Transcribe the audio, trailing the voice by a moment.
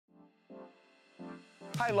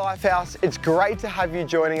Hey Lifehouse, it's great to have you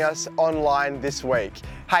joining us online this week.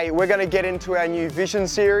 Hey, we're going to get into our new vision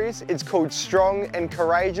series. It's called Strong and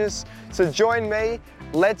Courageous. So join me,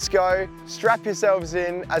 let's go, strap yourselves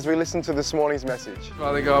in as we listen to this morning's message.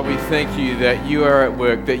 Father God, we thank you that you are at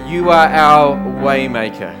work, that you are our way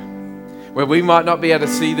maker. Where we might not be able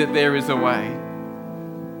to see that there is a way,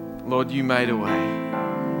 Lord, you made a way.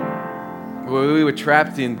 Where we were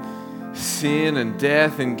trapped in sin and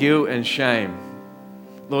death and guilt and shame,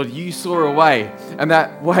 Lord, you saw a way, and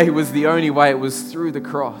that way was the only way. It was through the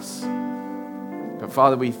cross. But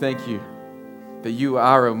Father, we thank you that you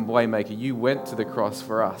are a way maker. You went to the cross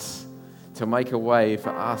for us to make a way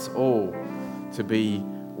for us all to be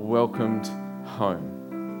welcomed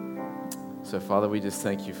home. So Father, we just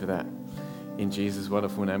thank you for that. In Jesus'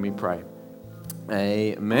 wonderful name we pray.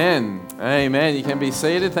 Amen. Amen. You can be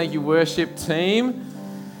seated. Thank you, worship team.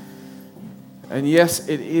 And yes,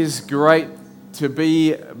 it is great to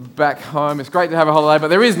be back home. It's great to have a holiday, but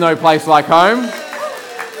there is no place like home.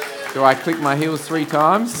 Do I click my heels 3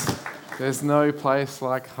 times? There's no place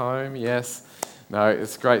like home. Yes. No,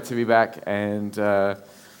 it's great to be back. And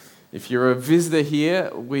if you're a visitor here,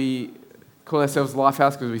 we call ourselves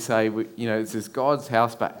Lifehouse because we say, this is God's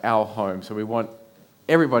house, but our home. So we want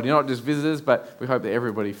everybody, not just visitors, but we hope that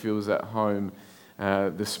everybody feels at home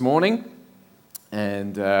this morning.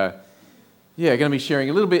 And going to be sharing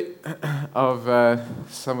a little bit of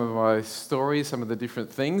some of my stories, some of the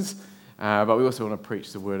different things, but we also want to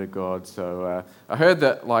preach the Word of God. So I heard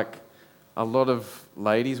that a lot of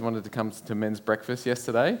ladies wanted to come to men's breakfast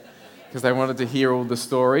yesterday because they wanted to hear all the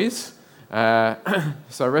stories.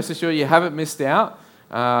 So rest assured you haven't missed out.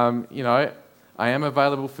 I am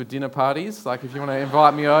available for dinner parties. If you want to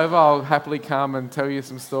invite me over, I'll happily come and tell you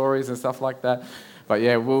some stories and stuff like that. But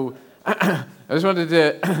yeah, I just wanted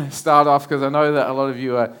to start off because I know that a lot of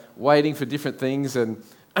you are waiting for different things, and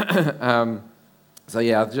I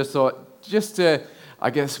just thought to,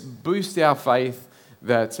 boost our faith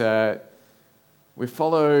that we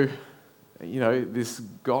follow, this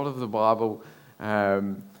God of the Bible,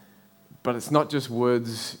 but it's not just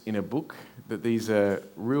words in a book, that these are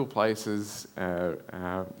real places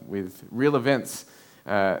with real events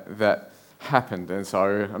that happened. And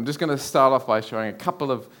so I'm just going to start off by showing a couple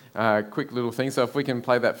of quick little things. So if we can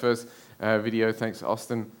play that first video, thanks,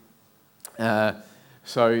 Austin.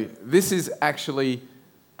 So this is actually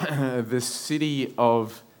the city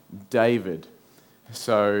of David.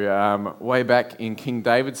 So way back in King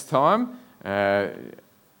David's time,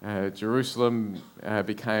 Jerusalem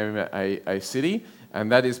became a city,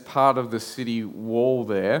 and that is part of the city wall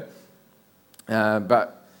there.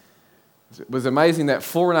 But it was amazing that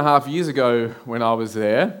 4.5 years ago when I was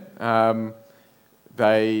there,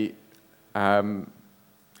 they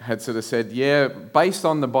had sort of said, based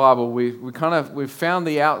on the Bible, we've found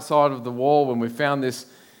the outside of the wall, and we've found this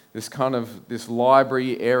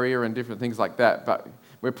library area and different things like that. But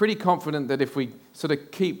we're pretty confident that if we sort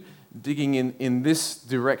of keep digging in this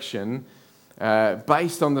direction,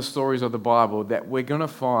 based on the stories of the Bible, that we're going to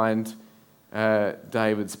find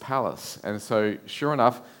David's palace. And so, sure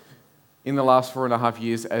enough, in the last 4.5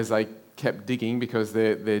 years, as they kept digging, because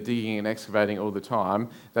they're digging and excavating all the time,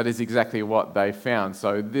 that is exactly what they found.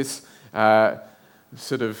 So this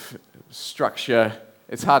sort of structure,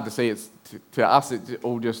 it's hard to see. To us, it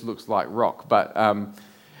all just looks like rock. But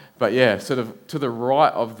yeah, sort of to the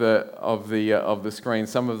right of the screen,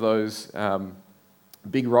 some of those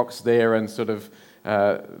big rocks there, and sort of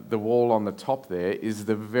the wall on the top there is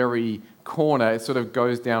the very corner. It sort of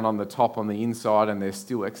goes down on the top on the inside, and they're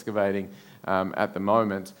still excavating at the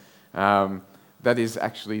moment. That is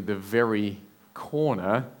actually the very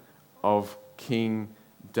corner of King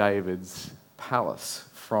David's palace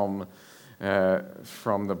from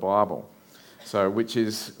the Bible. So which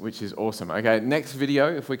is awesome. Okay, next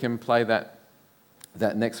video, if we can play that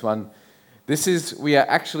next one. We are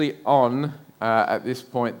actually on at this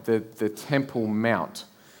point the Temple Mount.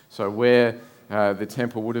 So where the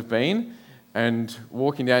temple would have been, and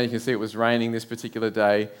walking down, you can see it was raining this particular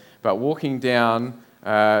day, but walking down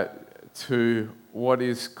to what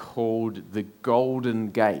is called the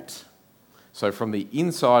Golden Gate. So from the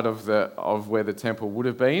inside of where the temple would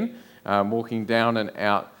have been, walking down and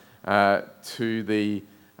out to the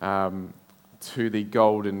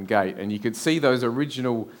Golden Gate, and you could see those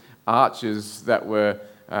original arches that were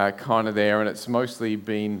kind of there, and it's mostly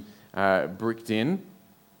been bricked in.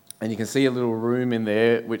 And you can see a little room in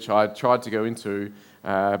there, which I tried to go into,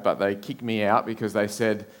 but they kicked me out because they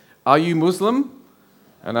said, "Are you Muslim?"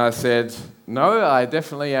 And I said, "No, I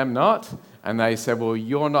definitely am not." And they said, "Well,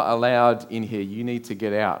 you're not allowed in here. You need to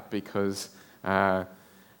get out because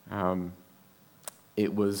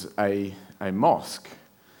it was a mosque.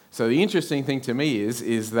 So the interesting thing to me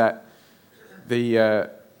is that the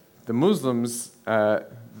Muslims that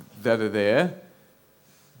are there,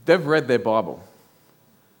 they've read their Bible.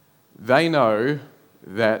 They know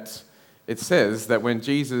that it says that when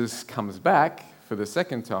Jesus comes back for the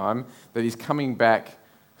second time, that he's coming back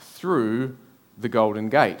through the Golden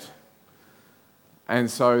Gate. And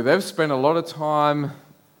so they've spent a lot of time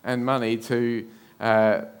and money to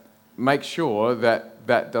make sure that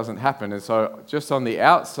that doesn't happen. And so just on the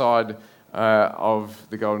outside of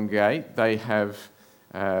the Golden Gate, they have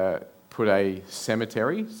put a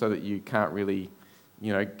cemetery so that you can't really,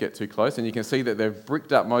 get too close. And you can see that they've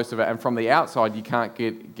bricked up most of it. And from the outside, you can't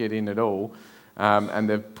get in at all. And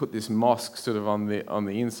they've put this mosque sort of on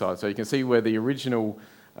the inside. So you can see where the original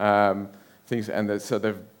things, and so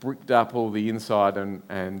they've bricked up all the inside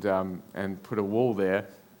and put a wall there,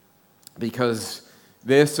 because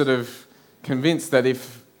they're sort of convinced that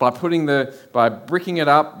if by bricking it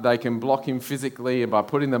up, they can block him physically, and by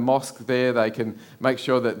putting the mosque there, they can make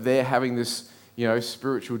sure that they're having this,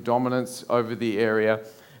 spiritual dominance over the area,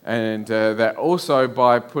 and that also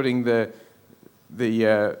by putting the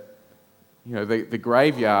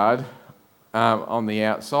graveyard on the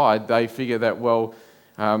outside, they figure that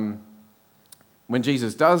when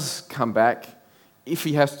Jesus does come back, if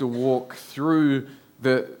he has to walk through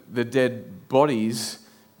the dead bodies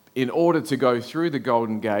in order to go through the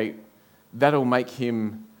Golden Gate, that'll make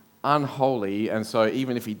him unholy. And so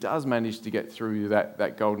even if he does manage to get through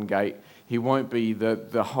that Golden Gate, he won't be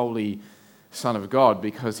the holy Son of God,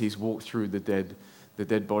 because he's walked through the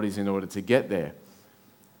dead bodies in order to get there.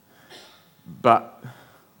 But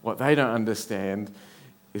what they don't understand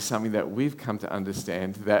is something that we've come to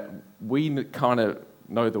understand, that we kind of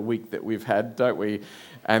know the week that we've had, don't we?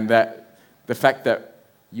 And that the fact that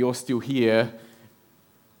you're still here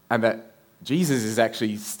and that Jesus is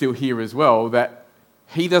actually still here as well, that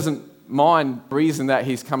he doesn't mind. The reason that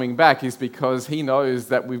he's coming back is because he knows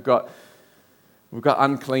that we've got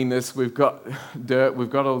uncleanness, we've got dirt, we've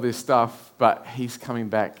got all this stuff, but he's coming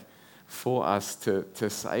back for us to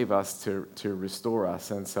save us, to restore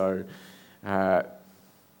us. And so a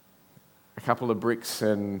couple of bricks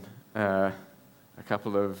and a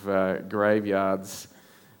couple of graveyards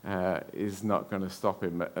is not going to stop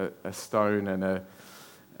him. A stone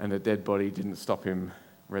and a dead body didn't stop him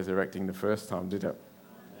resurrecting the first time, did it?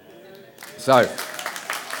 So,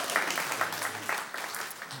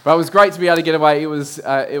 but it was great to be able to get away. It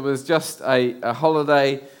was just a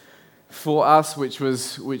holiday for us, which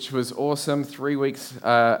was awesome. 3 weeks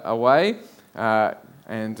away,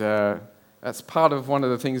 and that's part of one of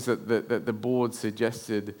the things that the board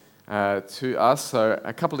suggested to us. So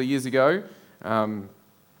a couple of years ago,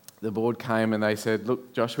 the board came and they said,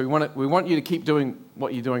 "Look, Josh, we want you to keep doing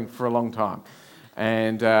what you're doing for a long time."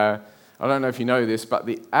 And I don't know if you know this, but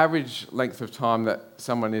the average length of time that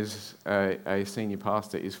someone is a senior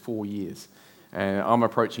pastor is 4 years. And I'm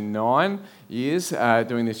approaching 9 years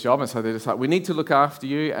doing this job, and so they're just like, "We need to look after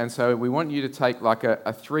you, and so we want you to take like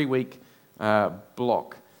a 3-week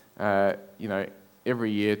block,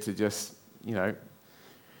 every year to just,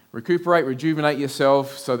 recuperate, rejuvenate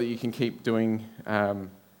yourself so that you can keep doing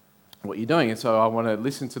what you're doing." And so I want to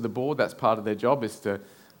listen to the board. That's part of their job, is to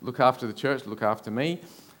look after the church, look after me.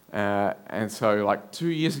 And so like 2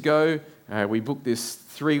 years ago, we booked this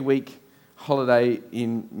 3-week holiday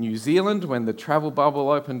in New Zealand when the travel bubble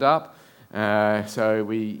opened up. So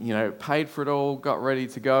we, paid for it all, got ready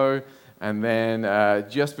to go. And then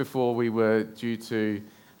just before we were due to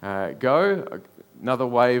go, another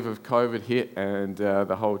wave of COVID hit, and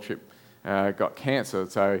the whole trip got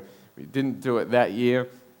cancelled. So we didn't do it that year.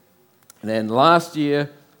 And then last year,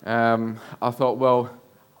 I thought,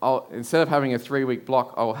 instead of having a 3-week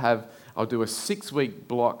block, I'll do a 6-week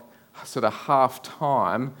block, sort of half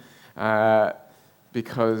time,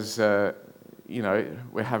 because we're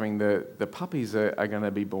having the puppies are going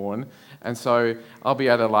to be born, and so I'll be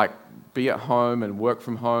able to be at home and work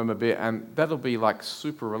from home a bit, and that'll be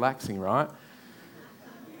super relaxing, right?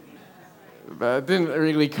 But it didn't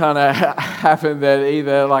really kind of happen that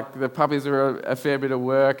either. The puppies were a fair bit of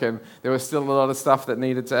work, and there was still a lot of stuff that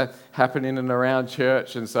needed to happen in and around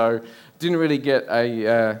church, and so didn't really get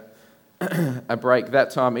a break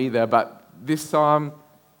that time either. But this time,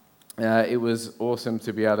 it was awesome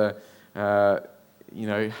to be able to,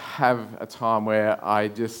 have a time where I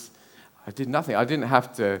did nothing. I didn't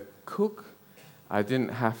have to cook. I didn't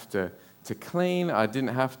have to clean. I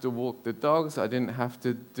didn't have to walk the dogs. I didn't have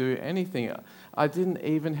to do anything. I didn't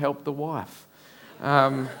even help the wife.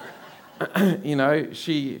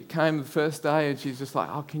 She came the first day and she's just like,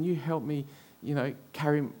 "Oh, can you help me,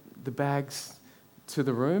 carry the bags to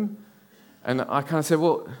the room, and I kind of said,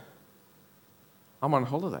 well, I'm on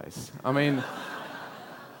holidays. I mean,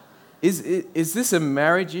 is this a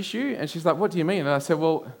marriage issue? And she's like, what do you mean? And I said,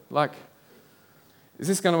 well, like, is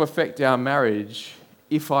this going to affect our marriage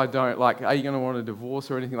if I don't, like, are you going to want a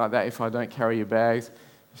divorce or anything like that if I don't carry your bags?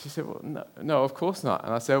 She said, well, no, of course not.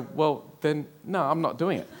 And I said, well, then, no, I'm not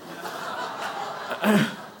doing it.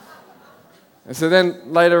 And so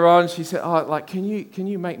then later on, she said, oh, like, can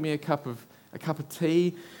you make me a cup of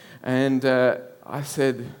tea? And I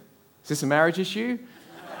said, is this a marriage issue?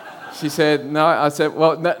 She said, no. I said,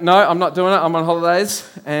 well, no, I'm not doing it. I'm on holidays.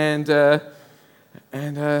 And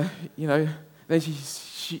you know, then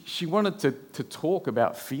she wanted to talk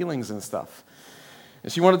about feelings and stuff.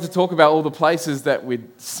 And she wanted to talk about all the places that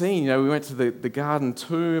we'd seen. You know, we went to the Garden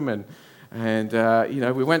Tomb, and you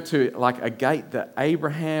know, we went to like a gate that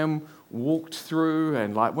Abraham walked through,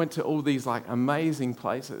 and like went to all these like amazing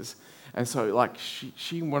places. And so like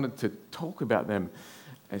she wanted to talk about them,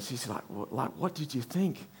 and she's like, what did you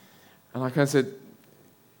think? And like I said,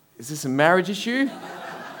 is this a marriage issue?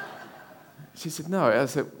 She said, no. I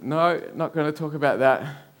said, no, not going to talk about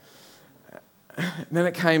that. And then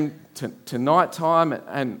it came to night time,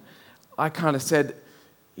 and I kind of said,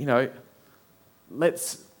 you know,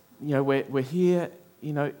 let's, you know, we're here,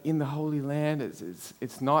 you know, in the Holy Land.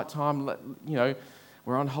 It's night time. You know,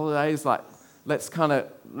 we're on holidays. Like, let's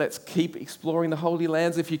keep exploring the Holy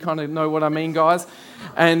Lands, if you kind of know what I mean, guys.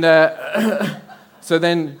 And so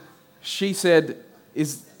then she said,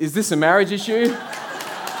 is this a marriage issue?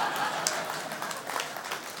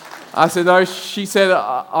 I said, no. She said,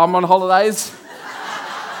 I'm on holidays.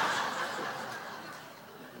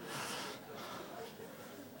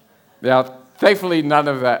 Now, thankfully, none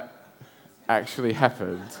of that actually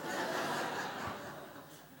happened.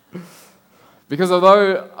 Because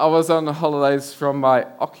although I was on holidays from my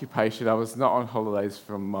occupation, I was not on holidays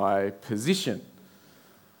from my position.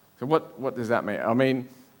 So what does that mean? I mean,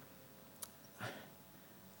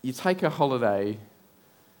 you take a holiday.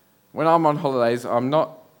 When I'm on holidays, I'm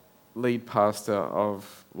not lead pastor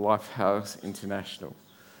of Lifehouse International.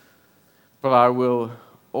 But I will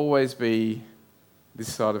always be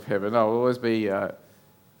this side of heaven. I will always be a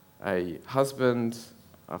husband,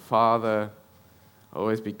 a father. I'll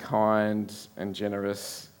always be kind and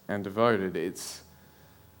generous and devoted. It's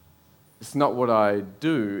not what I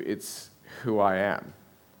do, it's who I am.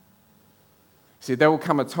 See, there will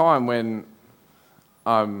come a time when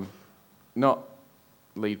I'm not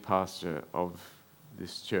lead pastor of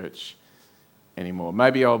this church anymore.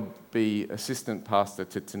 Maybe I'll be assistant pastor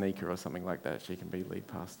to Tanika or something like that. She can be lead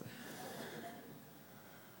pastor.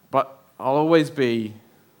 But I'll always be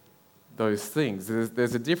those things.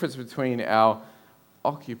 There's a difference between our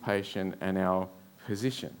occupation and our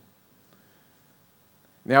position.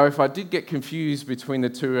 Now, if I did get confused between the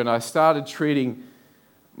two and I started treating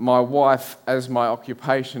my wife as my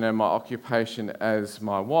occupation and my occupation as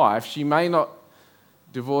my wife, she may not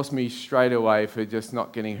divorce me straight away for just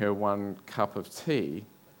not getting her one cup of tea,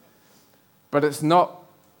 but it's not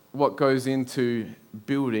what goes into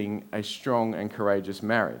building a strong and courageous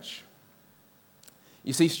marriage.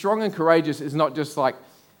 You see, strong and courageous is not just like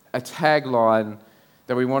a tagline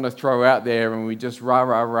that we want to throw out there and we just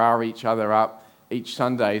rah each other up each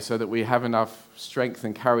Sunday so that we have enough strength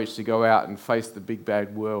and courage to go out and face the big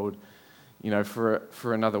bad world, you know,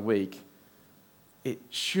 for another week. It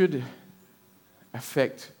should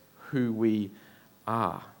affect who we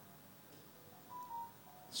are.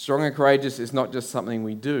 Strong and courageous is not just something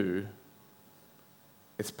we do,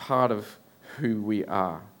 it's part of who we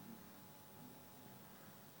are.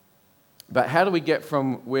 But how do we get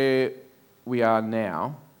from where we are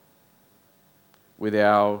now, with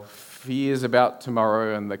our fears about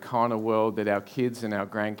tomorrow and the kind of world that our kids and our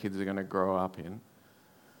grandkids are going to grow up in,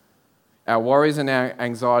 our worries and our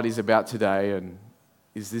anxieties about today, and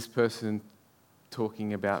is this person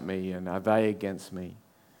talking about me and are they against me,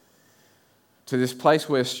 to this place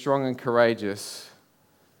where strong and courageous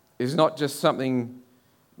is not just something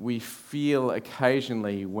we feel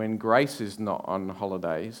occasionally when Grace is not on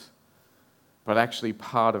holidays, but actually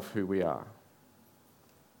part of who we are.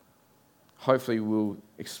 Hopefully we'll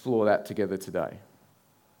explore that together today.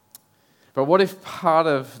 But what if part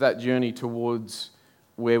of that journey towards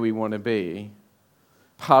where we want to be,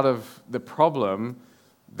 part of the problem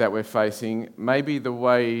that we're facing, may be the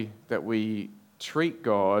way that we treat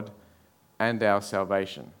God and our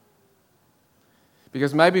salvation?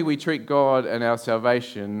 Because maybe we treat God and our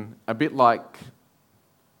salvation a bit like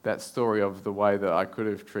that story of the way that I could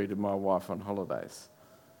have treated my wife on holidays.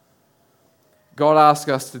 God asks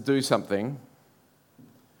us to do something.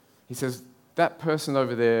 He says, that person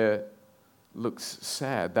over there looks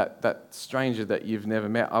sad, that stranger that you've never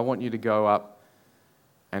met, I want you to go up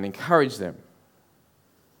and encourage them.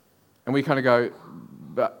 And we kind of go,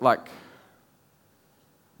 but like,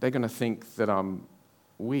 they're going to think that I'm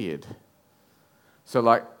weird. So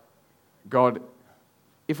like, God,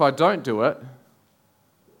 if I don't do it,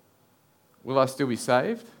 will I still be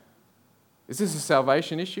saved? Is this a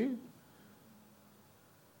salvation issue?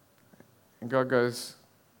 And God goes,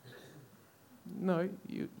 no,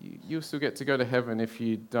 you'll still get to go to heaven if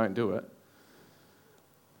you don't do it.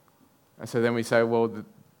 And so then we say, well,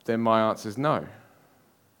 then my answer is no.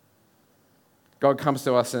 God comes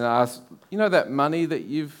to us and asks, you know that money that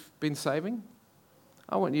you've been saving?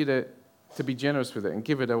 I want you to be generous with it and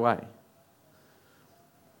give it away.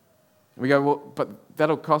 And we go, well, but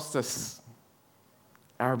that'll cost us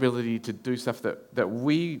our ability to do stuff that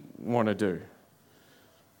we want to do.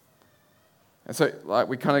 And so like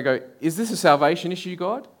we kind of go, is this a salvation issue,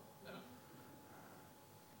 God? No.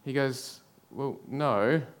 He goes, well,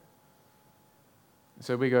 no.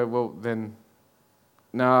 So we go, well, then,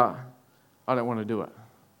 nah, I don't want to do it.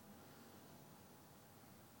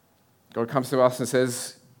 God comes to us and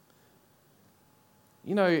says,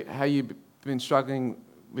 you know how you've been struggling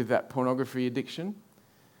with that pornography addiction?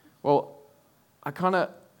 Well, I kind of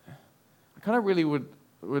really would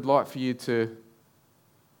like for you to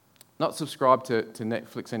not subscribe to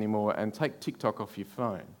Netflix anymore and take TikTok off your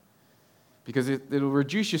phone, because it'll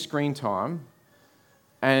reduce your screen time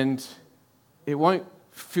and it won't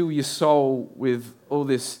fill your soul with all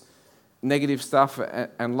this negative stuff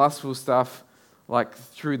and lustful stuff like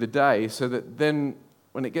through the day, so that then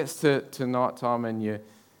when it gets to night time and you're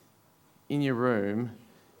in your room,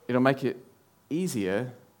 it'll make it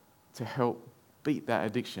easier to help beat that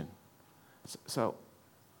addiction. So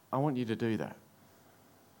I want you to do that.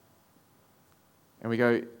 And we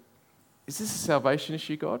go, is this a salvation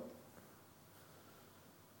issue, God?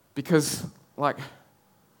 Because, like,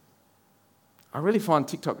 I really find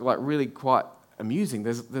TikTok, like, really quite amusing.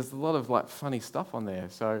 There's a lot of, like, funny stuff on there.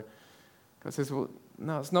 So God says, well,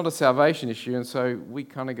 no, it's not a salvation issue. And so we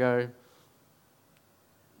kind of go,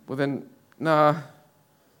 well, then, nah,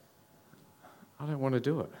 I don't want to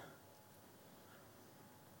do it.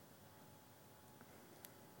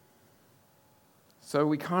 So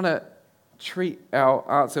we kind of treat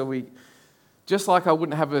our answer, just like I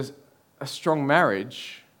wouldn't have a strong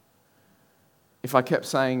marriage if I kept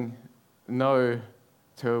saying no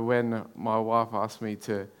to when my wife asked me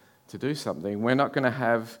to do something. We're not going to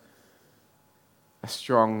have a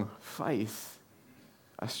strong faith,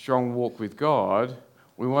 a strong walk with God.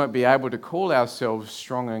 We won't be able to call ourselves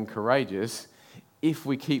strong and courageous if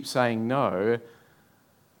we keep saying no,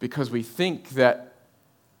 because we think that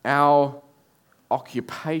our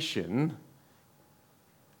occupation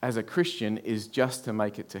as a Christian is just to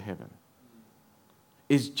make it to heaven,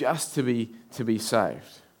 is just to be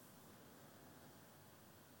saved.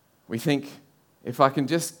 We think if I can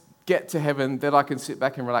just get to heaven, then I can sit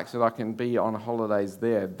back and relax, and I can be on holidays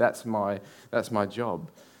there. That's my job.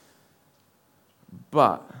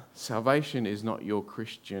 But salvation is not your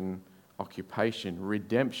Christian occupation.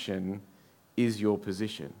 Redemption is your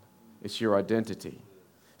position. It's your identity.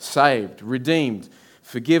 Saved, redeemed,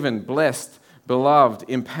 forgiven, blessed, beloved,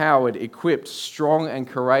 empowered, equipped, strong and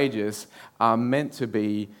courageous are meant to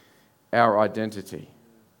be our identity.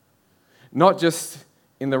 Not just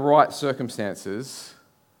in the right circumstances,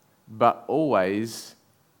 but always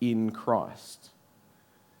in Christ.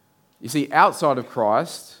 You see, outside of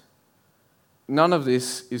Christ, none of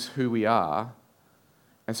this is who we are,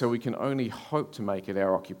 and so we can only hope to make it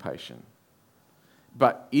our occupation.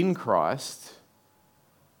 But in Christ,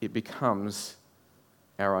 it becomes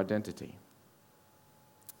our identity.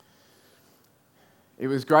 It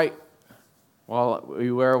was great while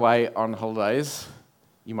we were away on holidays.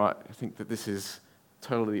 You might think that this is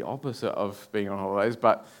totally the opposite of being on holidays,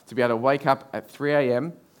 but to be able to wake up at 3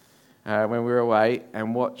 a.m. When we were away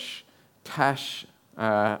and watch Tash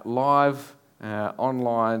live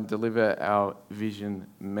online deliver our vision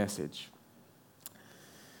message.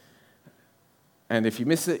 And if you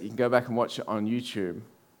miss it, you can go back and watch it on YouTube.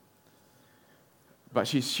 But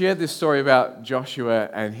she shared this story about Joshua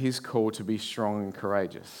and his call to be strong and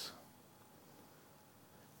courageous.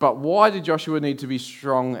 But why did Joshua need to be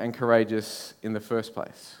strong and courageous in the first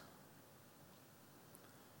place?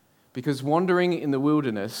 Because wandering in the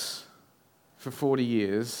wilderness for 40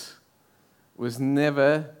 years was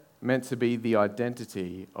never meant to be the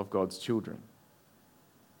identity of God's children.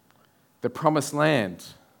 The promised land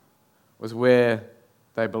was where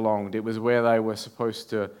they belonged. It was where they were supposed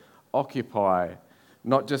to occupy,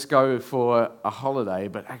 not just go for a holiday,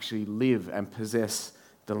 but actually live and possess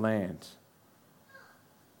the land.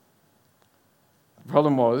 The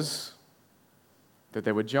problem was that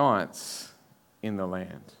there were giants in the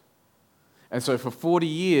land. And so for 40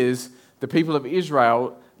 years, the people of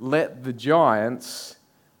Israel let the giants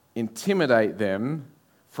intimidate them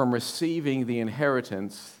from receiving the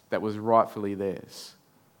inheritance that was rightfully theirs.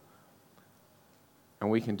 And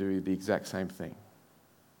we can do the exact same thing.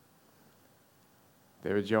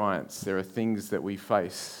 There are giants, there are things that we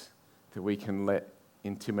face that we can let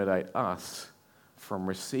intimidate us from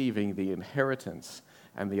receiving the inheritance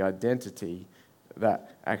and the identity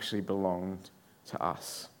that actually belonged to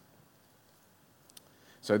us.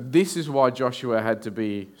 So this is why Joshua had to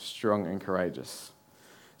be strong and courageous.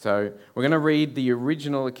 So we're going to read the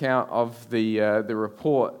original account of the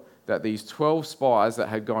report that these 12 spies that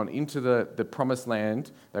had gone into the promised land,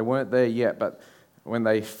 they weren't there yet, but when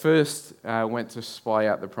they first went to spy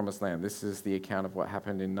out the promised land, this is the account of what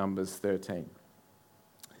happened in Numbers 13.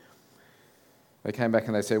 They came back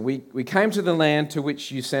and they said, we came to the land to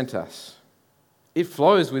which you sent us. It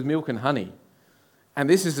flows with milk and honey, and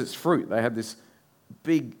this is its fruit. They had this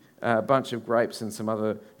big bunch of grapes and some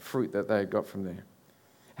other fruit that they had got from there.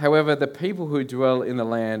 However, the people who dwell in the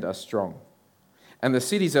land are strong, and the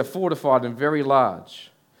cities are fortified and very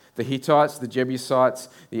large. The Hittites, the Jebusites,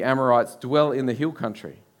 the Amorites dwell in the hill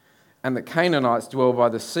country, and the Canaanites dwell by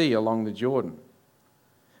the sea along the Jordan.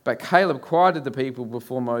 But Caleb quieted the people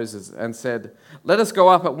before Moses and said, "Let us go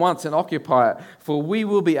up at once and occupy it, for we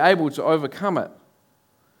will be able to overcome it."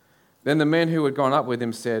 Then the men who had gone up with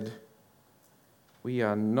him said, "We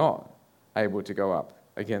are not able to go up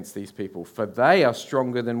against these people, for they are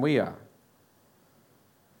stronger than we are."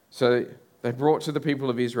 So they brought to the people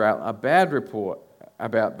of Israel a bad report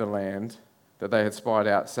about the land that they had spied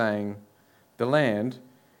out, saying, "The land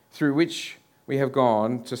through which we have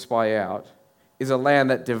gone to spy out is a land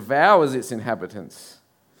that devours its inhabitants.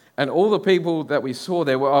 And all the people that we saw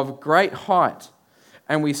there were of great height,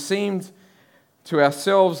 and we seemed to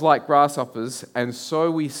ourselves like grasshoppers, and so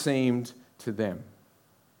we seemed to them."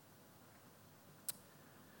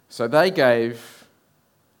 So they gave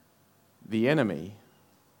the enemy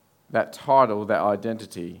that title, that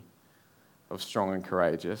identity of strong and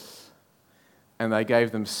courageous, and they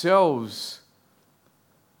gave themselves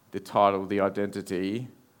the title, the identity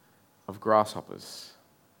of grasshoppers.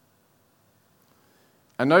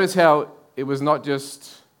 And notice how it was not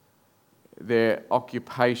just their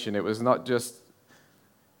occupation, it was not just,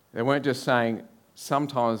 they weren't just saying,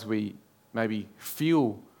 sometimes we maybe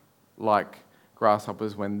feel like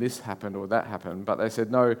grasshoppers when this happened or that happened, but they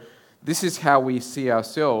said, no, this is how we see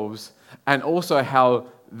ourselves and also how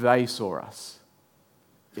they saw us.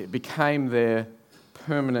 It became their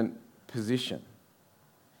permanent position.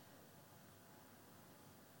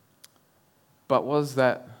 But was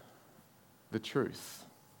that the truth?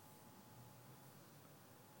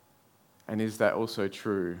 And is that also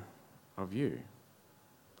true of you?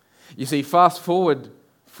 You see, fast forward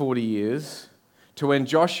 40 years to when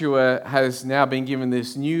Joshua has now been given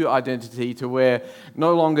this new identity to where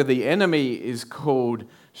no longer the enemy is called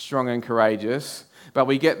strong and courageous, but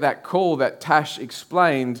we get that call that Tash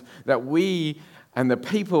explained that we and the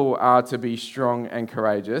people are to be strong and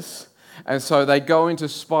courageous. And so they go in to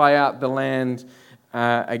spy out the land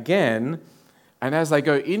again. And as they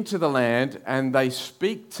go into the land and they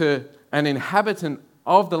speak to an inhabitant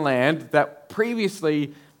of the land that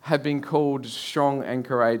previously had been called strong and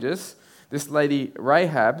courageous, this lady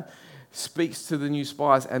Rahab speaks to the new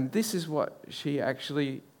spies. And this is what she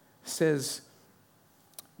actually says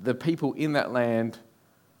the people in that land,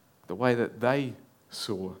 the way that they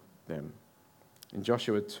saw them. In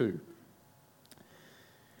Joshua 2.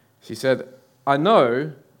 She said, "I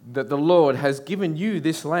know that the Lord has given you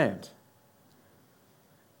this land,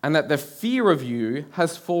 and that the fear of you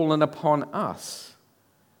has fallen upon us,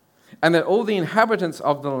 and that all the inhabitants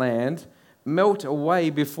of the land melt away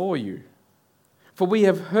before you. For we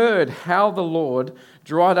have heard how the Lord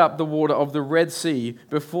dried up the water of the Red Sea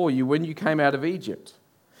before you when you came out of Egypt,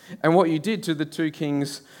 and what you did to the two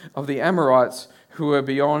kings of the Amorites who were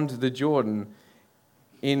beyond the Jordan,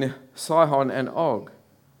 in Sihon and Og,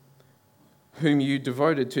 whom you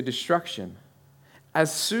devoted to destruction.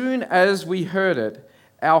 As soon as we heard it,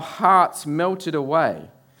 our hearts melted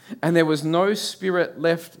away, and there was no spirit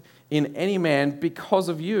left in any man because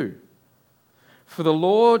of you. For the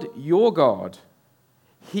Lord your God,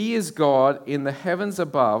 He is God in the heavens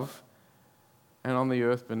above and on the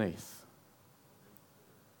earth beneath."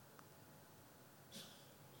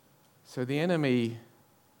 So the enemy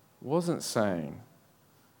wasn't saying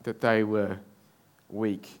that they were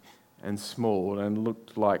weak and small and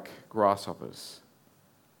looked like grasshoppers.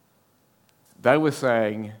 They were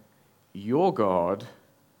saying, your God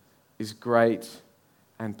is great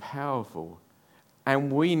and powerful.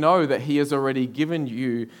 And we know that he has already given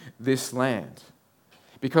you this land.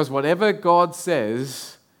 Because whatever God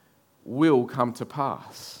says will come to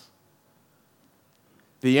pass.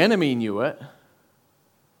 The enemy knew it,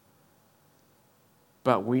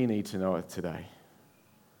 but we need to know it today.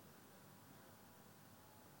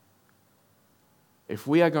 If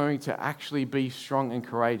we are going to actually be strong and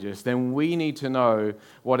courageous, then we need to know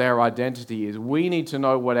what our identity is. We need to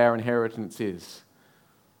know what our inheritance is.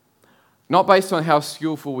 Not based on how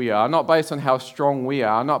skillful we are, not based on how strong we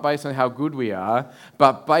are, not based on how good we are,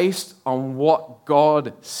 but based on what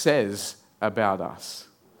God says about us.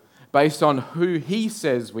 Based on who he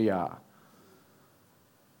says we are.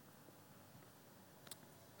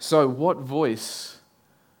 So what voice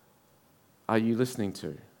are you listening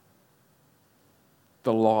to?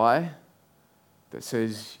 The lie that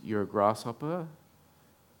says you're a grasshopper,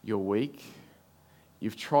 you're weak,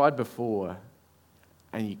 you've tried before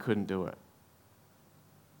and you couldn't do it.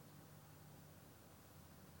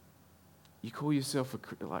 You call yourself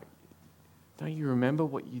don't you remember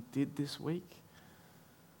what you did this week?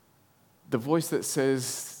 The voice that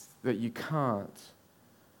says that you can't.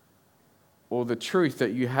 Or the truth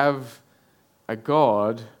that you have a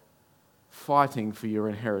God fighting for your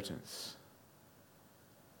inheritance.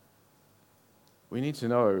 We need to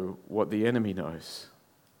know what the enemy knows.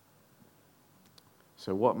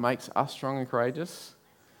 So what makes us strong and courageous?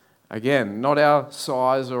 Again, not our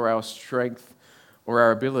size or our strength or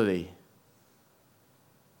our ability.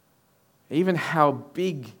 Even how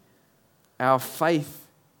big our faith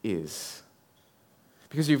is.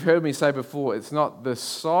 Because you've heard me say before, it's not the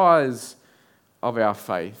size of our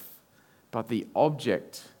faith, but the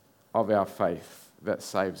object of our faith that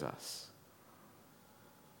saves us.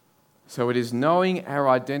 So it is knowing our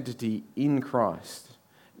identity in Christ,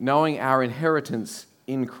 knowing our inheritance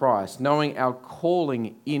in Christ, knowing our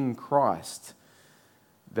calling in Christ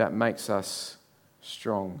that makes us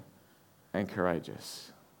strong and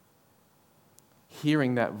courageous.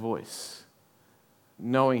 Hearing that voice,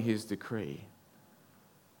 knowing his decree.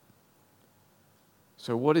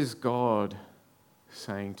 So what is God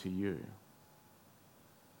saying to you?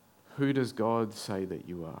 Who does God say that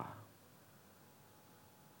you are?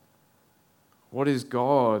 What is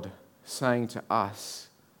God saying to us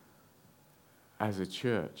as a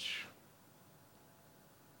church?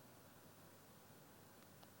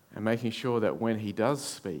 And making sure that when he does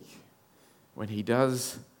speak, when he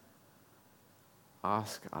does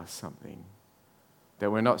ask us something, that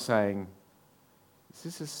we're not saying, is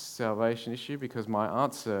this a salvation issue? Because my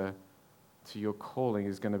answer to your calling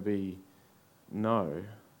is going to be no.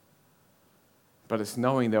 But it's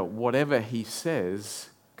knowing that whatever he says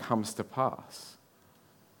comes to pass.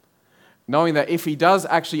 Knowing that if he does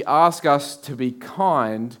actually ask us to be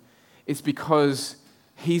kind, it's because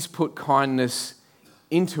he's put kindness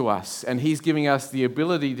into us and he's giving us the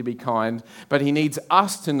ability to be kind, but he needs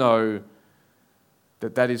us to know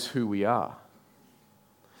that that is who we are.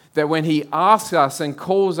 That when he asks us and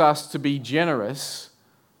calls us to be generous,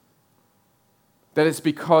 that it's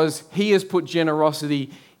because he has put generosity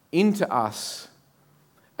into us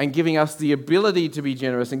and giving us the ability to be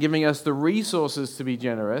generous and giving us the resources to be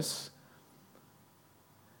generous,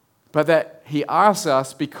 but that he asks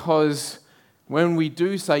us because when we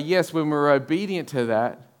do say yes, when we're obedient to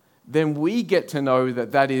that, then we get to know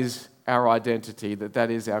that that is our identity, that that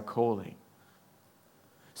is our calling.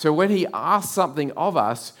 So when he asks something of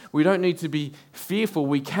us, we don't need to be fearful.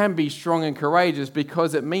 We can be strong and courageous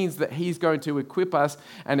because it means that he's going to equip us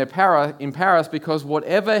and empower us, because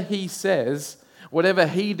whatever he says, whatever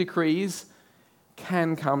he decrees,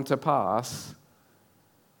 can come to pass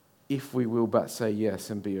if we will but say yes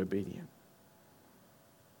and be obedient.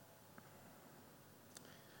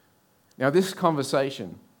 Now, this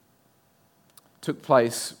conversation took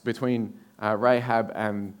place between Rahab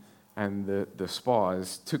and the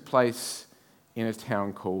spies, took place in a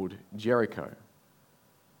town called Jericho.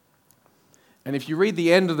 And if you read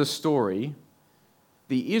the end of the story,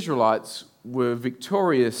 the Israelites were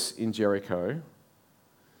victorious in Jericho,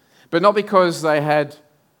 but not because they had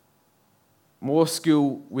more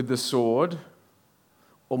skill with the sword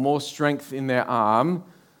or more strength in their arm,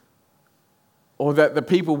 or that the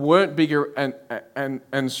people weren't bigger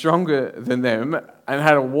and stronger than them and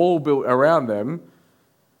had a wall built around them,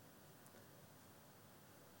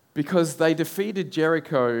 because they defeated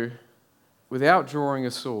Jericho without drawing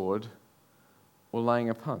a sword or laying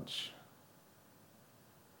a punch.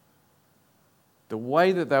 The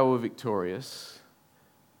way that they were victorious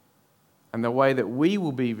and the way that we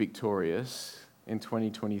will be victorious in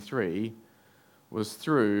 2023 was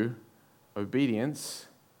through obedience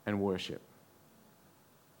and worship.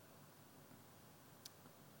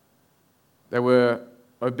 They were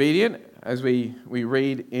obedient, as we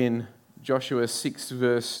read in Joshua 6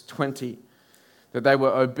 verse 20, that they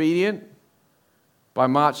were obedient by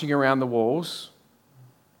marching around the walls,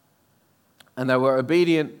 and they were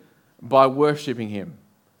obedient by worshipping him.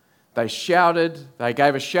 They shouted, they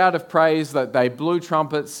gave a shout of praise, that they blew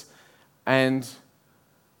trumpets, and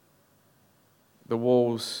the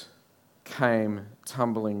walls came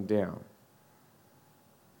tumbling down.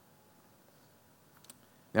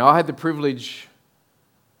 Now, I had the privilege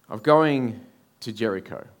of going to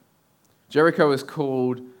Jericho. Jericho is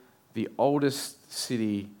called the oldest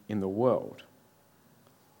city in the world.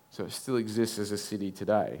 So it still exists as a city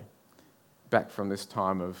today, back from this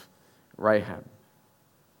time of Rahab.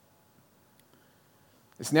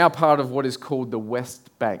 It's now part of what is called the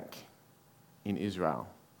West Bank in Israel.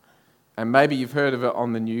 And maybe you've heard of it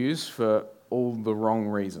on the news for all the wrong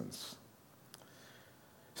reasons.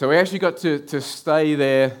 So we actually got to stay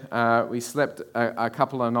there. We slept a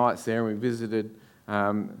couple of nights there, and we visited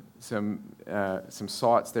some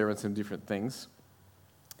sites there and some different things.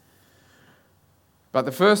 But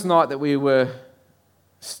the first night that we were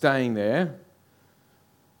staying there,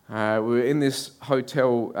 we were in this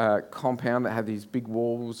hotel compound that had these big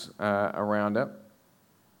walls around it,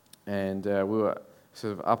 and we were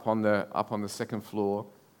sort of up on the second floor.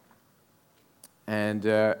 And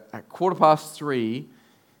at 3:15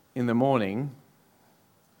 in the morning,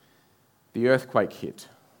 the earthquake hit.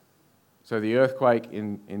 So the earthquake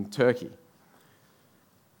in Turkey.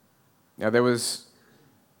 Now there was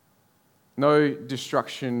no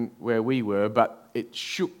destruction where we were, but it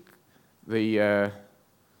shook the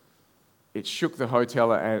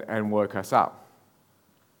hotel and woke us up.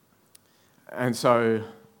 And so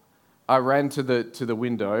I ran to the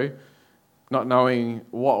window, not knowing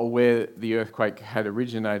what or where the earthquake had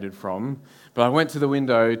originated from, but I went to the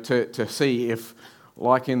window to see if,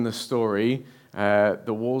 like in the story, the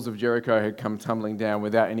walls of Jericho had come tumbling down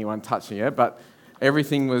without anyone touching it, but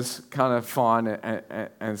everything was kind of fine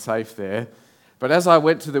and safe there. But as I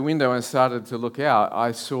went to the window and started to look out,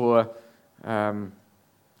 I saw a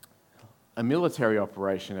military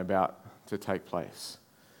operation about to take place.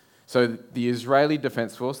 So the Israeli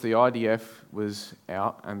Defense Force, the IDF, was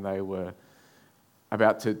out, and they were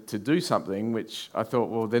about to do something, which I thought,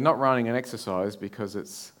 well, they're not running an exercise because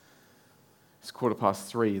it's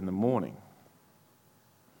 3:15 in the morning.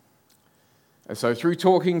 And so through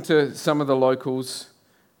talking to some of the locals,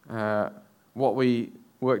 what we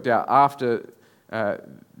worked out after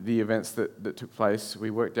the events that took place, we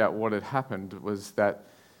worked out what had happened was that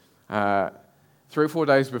 3 or 4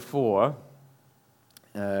 days before,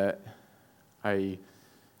 a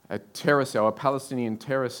terror cell, a Palestinian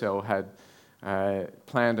terror cell, had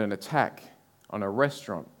planned an attack on a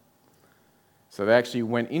restaurant. So they actually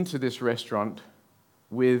went into this restaurant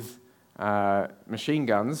with machine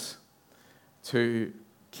guns to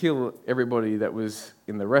kill everybody that was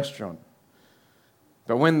in the restaurant.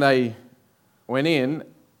 But when they went in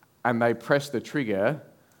and they pressed the trigger,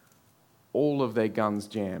 all of their guns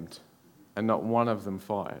jammed and not one of them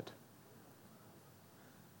fired.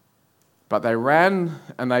 But they ran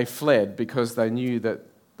and they fled because they knew that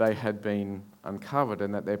they had been uncovered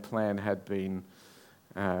and that their plan had been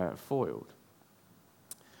foiled.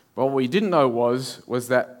 But what we didn't know was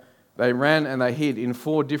that they ran and they hid in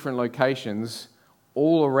 4 different locations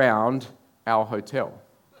all around our hotel.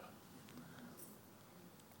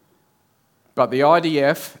 But the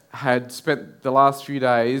IDF had spent the last few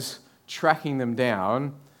days tracking them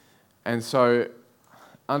down, and so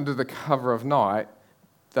under the cover of night,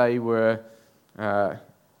 they were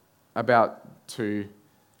about to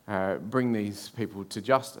bring these people to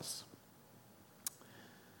justice.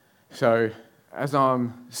 So as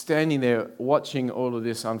I'm standing there watching all of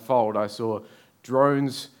this unfold, I saw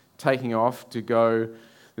drones taking off to go.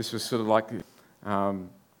 This was sort of like, and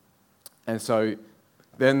so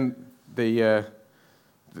then the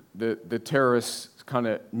terrorists kind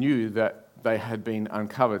of knew that they had been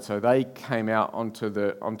uncovered, so they came out onto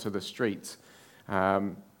the streets,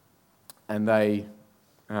 and they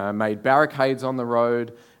made barricades on the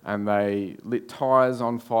road, and they lit tyres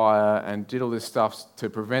on fire and did all this stuff to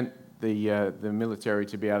prevent the military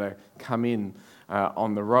to be able to come in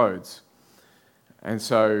on the roads. And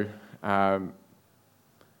so I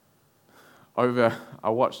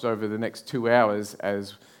watched over the next 2 hours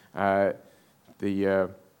as the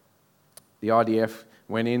IDF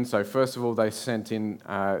went in. So first of all, they sent in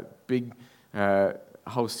a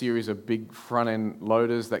whole series of big front-end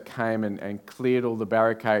loaders that came and cleared all the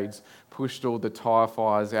barricades, pushed all the tyre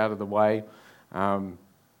fires out of the way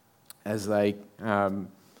as they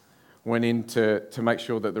went in to make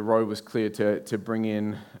sure that the road was clear to bring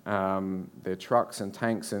in their trucks and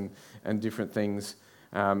tanks and different things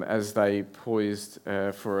as they poised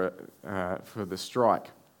for the strike.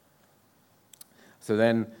 So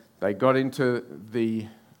then they got into the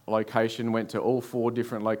location, went to all 4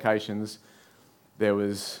 different locations. There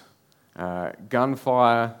was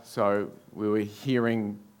gunfire, so we were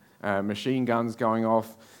hearing machine guns going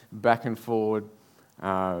off back and forward.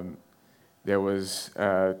 There was,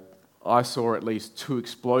 I saw at least 2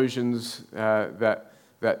 explosions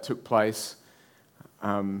that took place.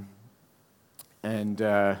 There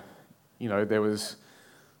was,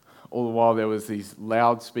 all the while there was these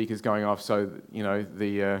loudspeakers going off, so,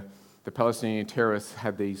 the Palestinian terrorists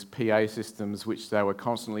had these PA systems which they were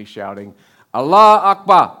constantly shouting, Allah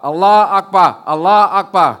Akbar, Allah Akbar, Allah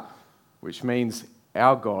Akbar, which means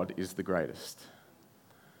our God is the greatest.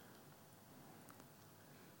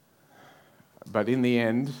 But in the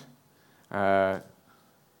end, 9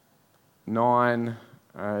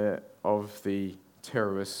 of the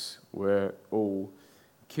terrorists were all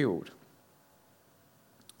killed.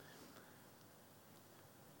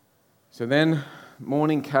 So then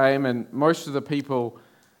morning came, and most of the people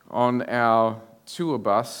on our tour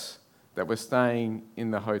bus that were staying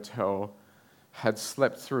in the hotel had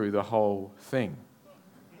slept through the whole thing.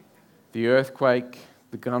 The earthquake,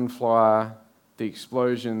 the gunfire, the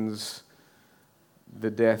explosions,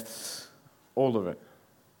 the deaths, all of it.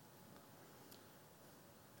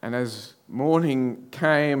 And as morning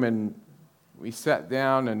came and we sat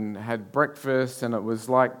down and had breakfast, and it was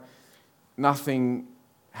like nothing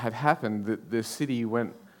had happened. The city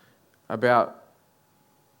went about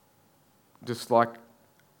just like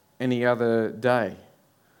any other day.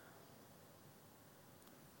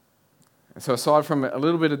 And so aside from a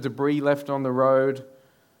little bit of debris left on the road,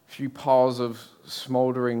 a few piles of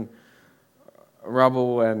smouldering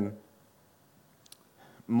rubble, and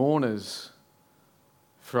mourners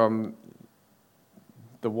from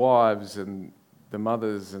the wives and the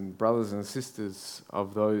mothers and brothers and sisters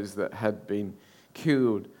of those that had been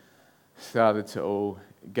killed started to all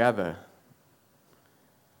gather,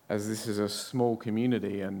 as this is a small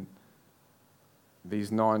community and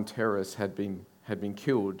these 9 terrorists had been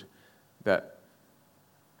killed that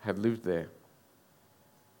had lived there.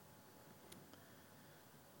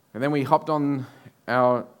 And then we hopped on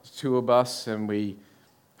our tour bus and we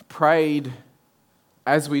prayed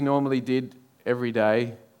as we normally did every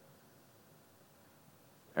day,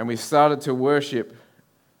 and we started to worship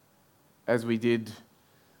as we did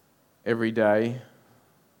every day.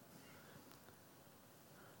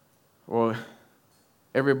 Well,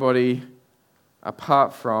 everybody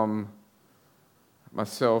apart from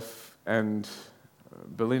myself and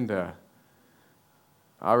Belinda,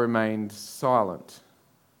 I remained silent.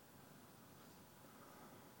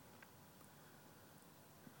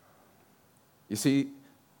 You see,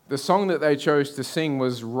 the song that they chose to sing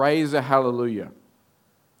was Raise a Hallelujah.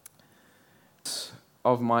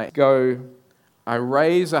 I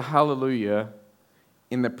raise a hallelujah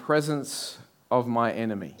in the presence of my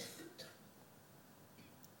enemy.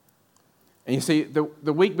 And you see, the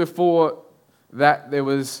week before that, there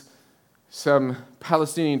was some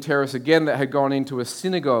Palestinian terrorists again that had gone into a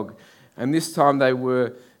synagogue, and this time they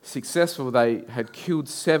were successful. They had killed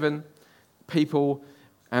 7 people,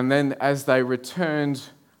 and then as they returned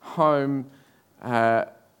home, they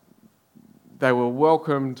were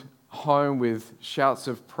welcomed home with shouts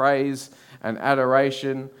of praise and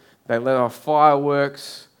adoration. They let off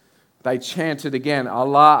fireworks. They chanted again,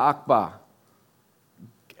 Allah Akbar,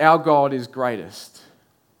 our God is greatest,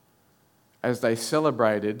 as they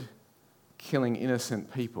celebrated killing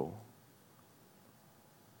innocent people.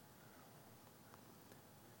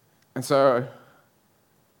 And so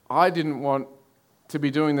I didn't want to be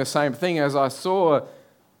doing the same thing as I saw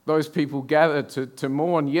those people gather to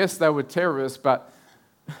mourn. Yes, they were terrorists, but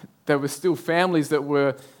there were still families that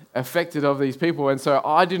were affected of these people. And so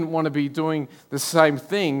I didn't want to be doing the same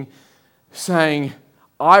thing, saying,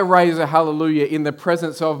 I raise a hallelujah in the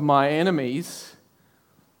presence of my enemies,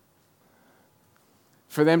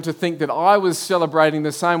 for them to think that I was celebrating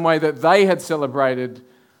the same way that they had celebrated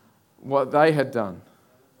what they had done.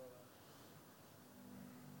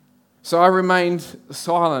 So I remained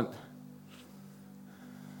silent.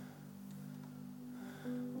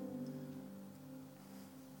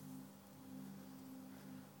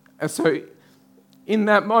 And so in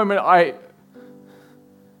that moment, I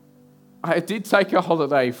did take a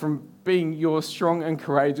holiday from being your strong and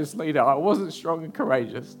courageous leader. I wasn't strong and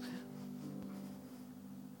courageous.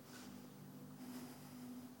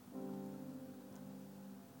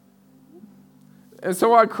 And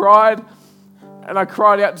so I cried And I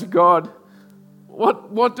cried out to God,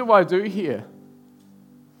 what do I do here?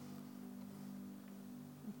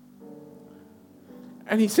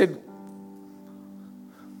 And he said,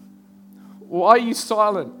 why are you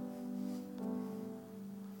silent?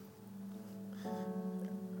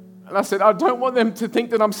 And I said, I don't want them to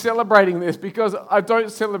think that I'm celebrating this, because I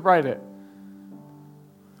don't celebrate it.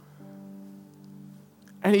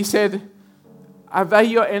 And he said, are they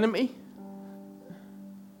your enemy?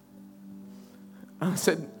 And I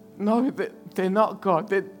said, no, they're not, God.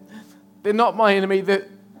 They're not my enemy.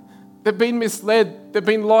 They've been misled. They've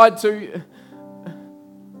been lied to.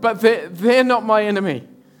 But they're not my enemy.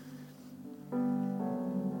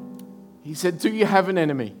 He said, do you have an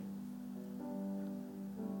enemy?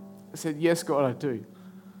 I said, yes, God, I do.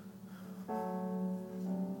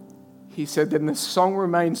 He said, then the song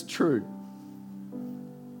remains true.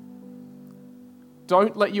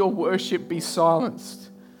 Don't let your worship be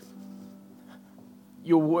silenced.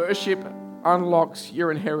 Your worship unlocks your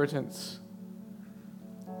inheritance.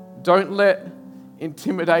 Don't let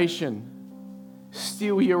intimidation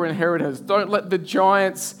steal your inheritance. Don't let the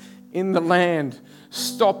giants in the land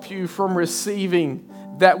stop you from receiving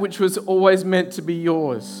that which was always meant to be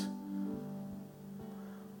yours.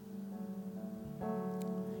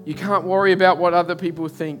 You can't worry about what other people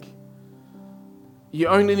think. You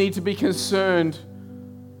only need to be concerned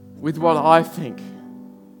with what I think.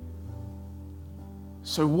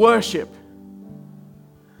 So worship.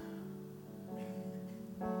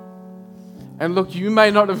 And look, you may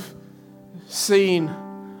not have seen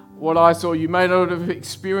what I saw. You may not have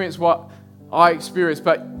experienced what I experienced,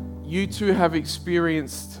 but you too have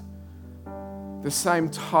experienced the same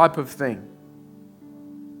type of thing.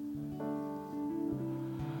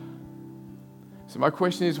 So my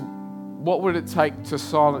question is, what would it take to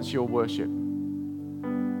silence your worship?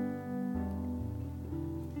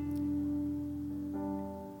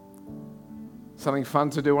 Something fun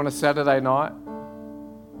to do on a Saturday night?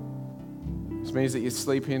 Which means that you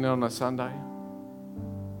sleep in on a Sunday.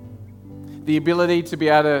 The ability to be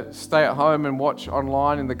able to stay at home and watch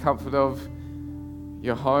online in the comfort of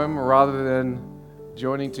your home rather than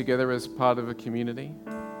joining together as part of a community.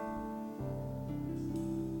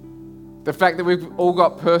 The fact that we've all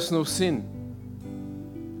got personal sin,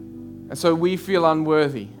 and so we feel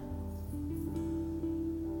unworthy.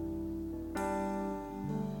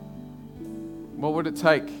 What would it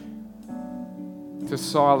take to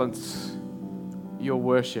silence your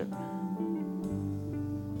worship?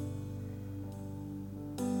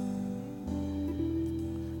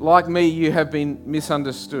 Like me, you have been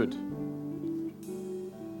misunderstood.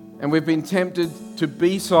 And we've been tempted to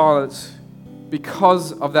be silenced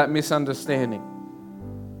because of that misunderstanding.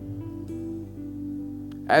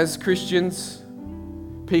 As Christians,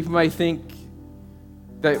 people may think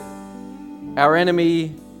that our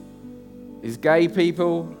enemy is gay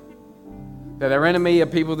people, that our enemy are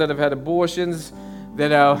people that have had abortions,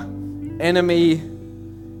 that our enemy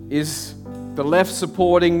is the left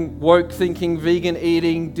supporting, woke thinking, vegan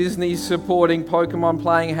eating, Disney supporting, Pokemon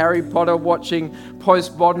playing, Harry Potter watching,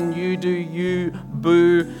 post-modern, you do you,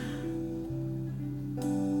 boo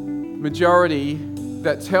majority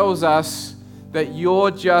that tells us that you're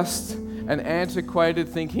just an antiquated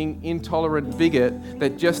thinking, intolerant bigot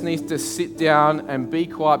that just needs to sit down and be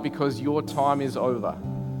quiet because your time is over.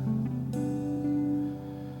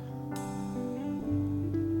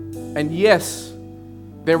 And yes,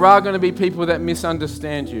 there are going to be people that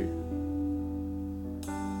misunderstand you,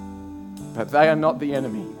 but they are not the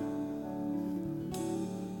enemy.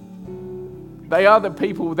 They are the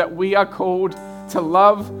people that we are called to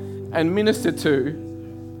love and minister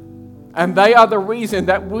to, and they are the reason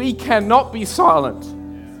that we cannot be silent.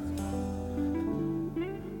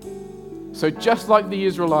 So just like the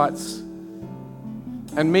Israelites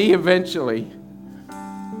and me eventually,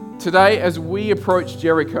 today as we approach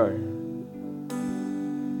Jericho,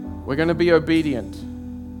 we're going to be obedient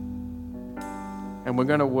and we're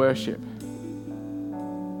going to worship.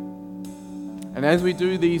 And as we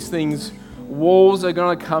do these things, walls are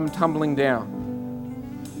going to come tumbling down.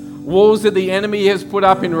 Walls that the enemy has put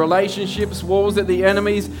up in relationships, walls that the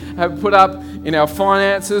enemies have put up in our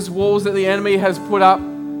finances, walls that the enemy has put up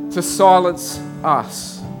to silence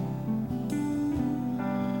us.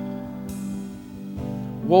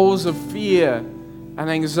 Walls of fear and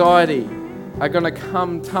anxiety are going to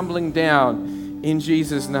come tumbling down in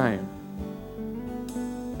Jesus' name.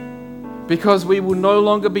 Because we will no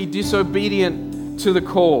longer be disobedient to the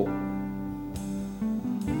call.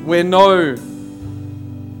 Where no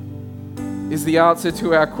is the answer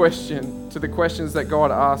to our question, to the questions that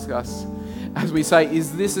God asks us. As we say,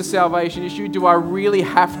 is this a salvation issue? Do I really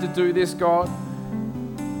have to do this, God?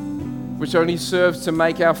 which only serves to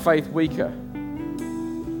make our faith weaker.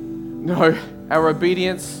 No, our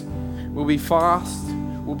obedience will be fast,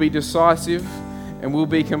 will be decisive, and will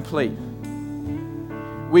be complete.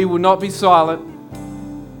 We will not be silent.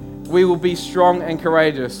 We will be strong and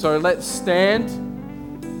courageous. So let's stand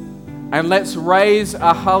and let's raise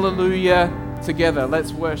a hallelujah together.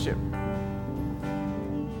 Let's worship.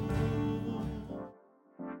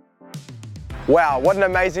 Wow, what an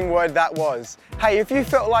amazing word that was. Hey, if you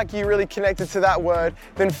felt like you really connected to that word,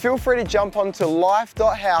 then feel free to jump onto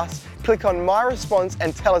life.house, click on My Response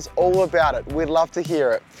and tell us all about it. We'd love to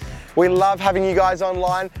hear it. We love having you guys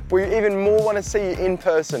online. We even more want to see you in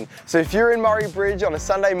person. So if you're in Murray Bridge on a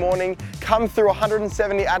Sunday morning, come through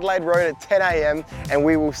 170 Adelaide Road at 10 a.m. and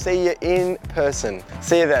we will see you in person.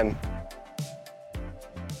 See you then.